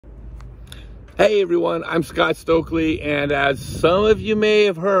Hey everyone, I'm Scott Stokely, and as some of you may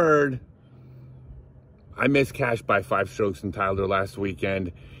have heard, I missed cash by 5 strokes in Tyler last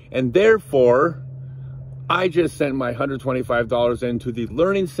weekend, and therefore, I just sent my $125 into the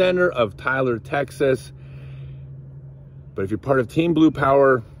Learning Center of Tyler, Texas. But if you're part of Team Blue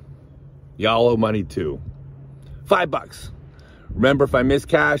Power, y'all owe money too. $5. Remember, if I miss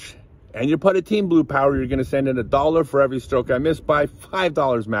cash and you're part of Team Blue Power, you're gonna send in $1 for every stroke I miss by,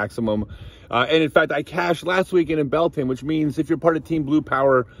 $5 maximum. And in fact, I cashed last weekend in Belton, which means if you're part of Team Blue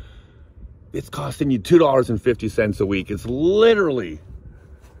Power, it's costing you $2.50 a week. It's literally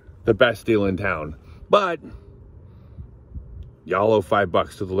the best deal in town. But y'all owe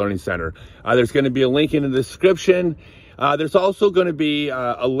 $5 to the Learning Center. There's going to be a link in the description. There's also going to be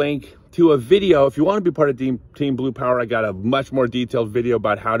a link to a video. If you want to be part of Team Blue Power, I got a much more detailed video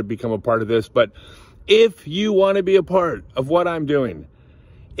about how to become a part of this. But if you want to be a part of what I'm doing,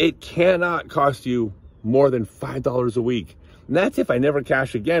 it cannot cost you more than $5 a week. And that's if I never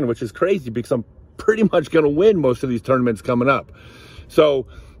cash again, which is crazy because I'm pretty much going to win most of these tournaments coming up. So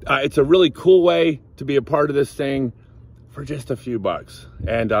it's a really cool way to be a part of this thing for just a few bucks.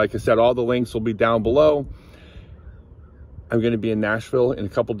 And like I said, all the links will be down below. I'm going to be in Nashville in a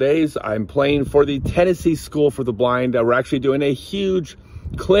couple days. I'm playing for the Tennessee School for the Blind. We're actually doing a huge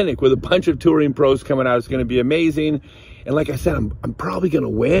clinic with a bunch of touring pros coming out. It's going to be amazing. And like I said, I'm probably going to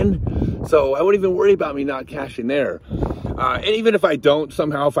win. So I wouldn't even worry about me not cashing there. And even if I don't,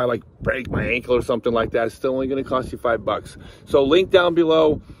 somehow if I like break my ankle or something like that, it's still only going to cost you $5. So link down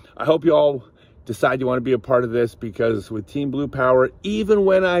below. I hope you all decide you want to be a part of this, because with Team Blue Power, even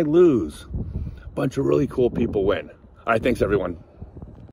when I lose, a bunch of really cool people win. All right, thanks everyone.